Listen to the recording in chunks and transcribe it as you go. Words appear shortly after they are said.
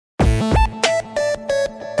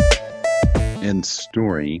in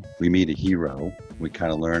story, we meet a hero. We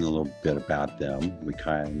kind of learn a little bit about them. We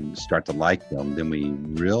kind of start to like them. Then we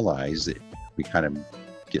realize that we kind of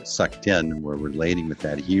get sucked in. We're relating with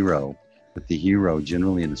that hero. But the hero,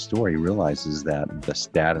 generally in the story, realizes that the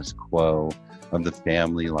status quo of the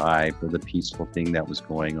family life or the peaceful thing that was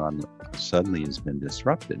going on suddenly has been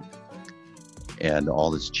disrupted. And all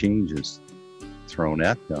this change is thrown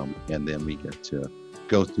at them. And then we get to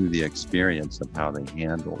go through the experience of how they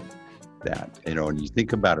handled that. You know, when you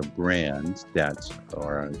think about a brand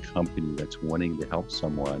or a company that's wanting to help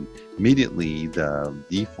someone, immediately the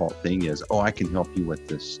default thing is, oh, I can help you with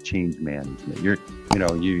this change management.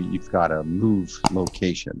 You've got to move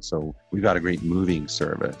location. So we've got a great moving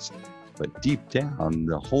service. But deep down,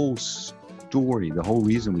 the whole story, the whole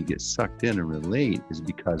reason we get sucked in and relate is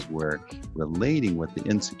because we're relating with the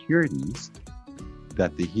insecurities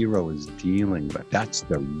that the hero is dealing with. That's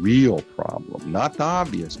the real problem, not the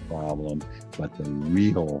obvious problem, but the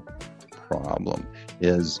real problem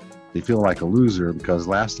is they feel like a loser because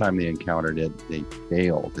last time they encountered it, they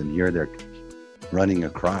failed. And here they're running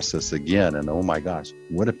across this again. And oh my gosh,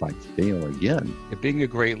 what if I fail again? Being a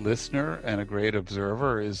great listener and a great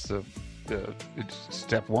observer is it's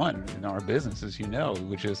step one in our business, as you know,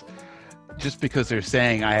 which is just because they're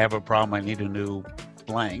saying, I have a problem, I need a new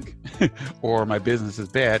blank, or my business is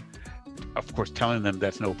bad, of course, telling them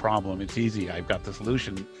that's no problem, it's easy, I've got the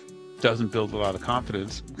solution, doesn't build a lot of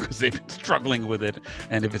confidence because they've been struggling with it,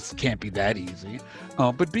 and if it can't be that easy.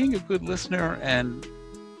 But being a good listener and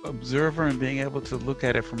observer and being able to look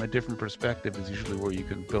at it from a different perspective is usually where you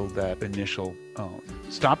can build that initial,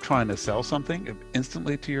 stop trying to sell something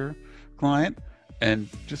instantly to your client and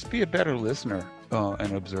just be a better listener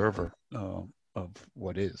and observer of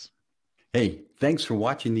what is. Hey, thanks for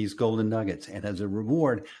watching these golden nuggets. And as a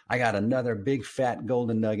reward, I got another big fat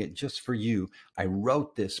golden nugget just for you. I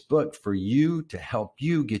wrote this book for you to help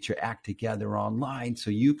you get your act together online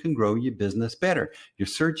so you can grow your business better. You're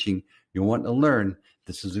searching, you want to learn.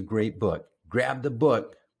 This is a great book. Grab the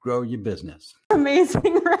book, grow your business.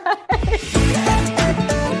 Amazing, right?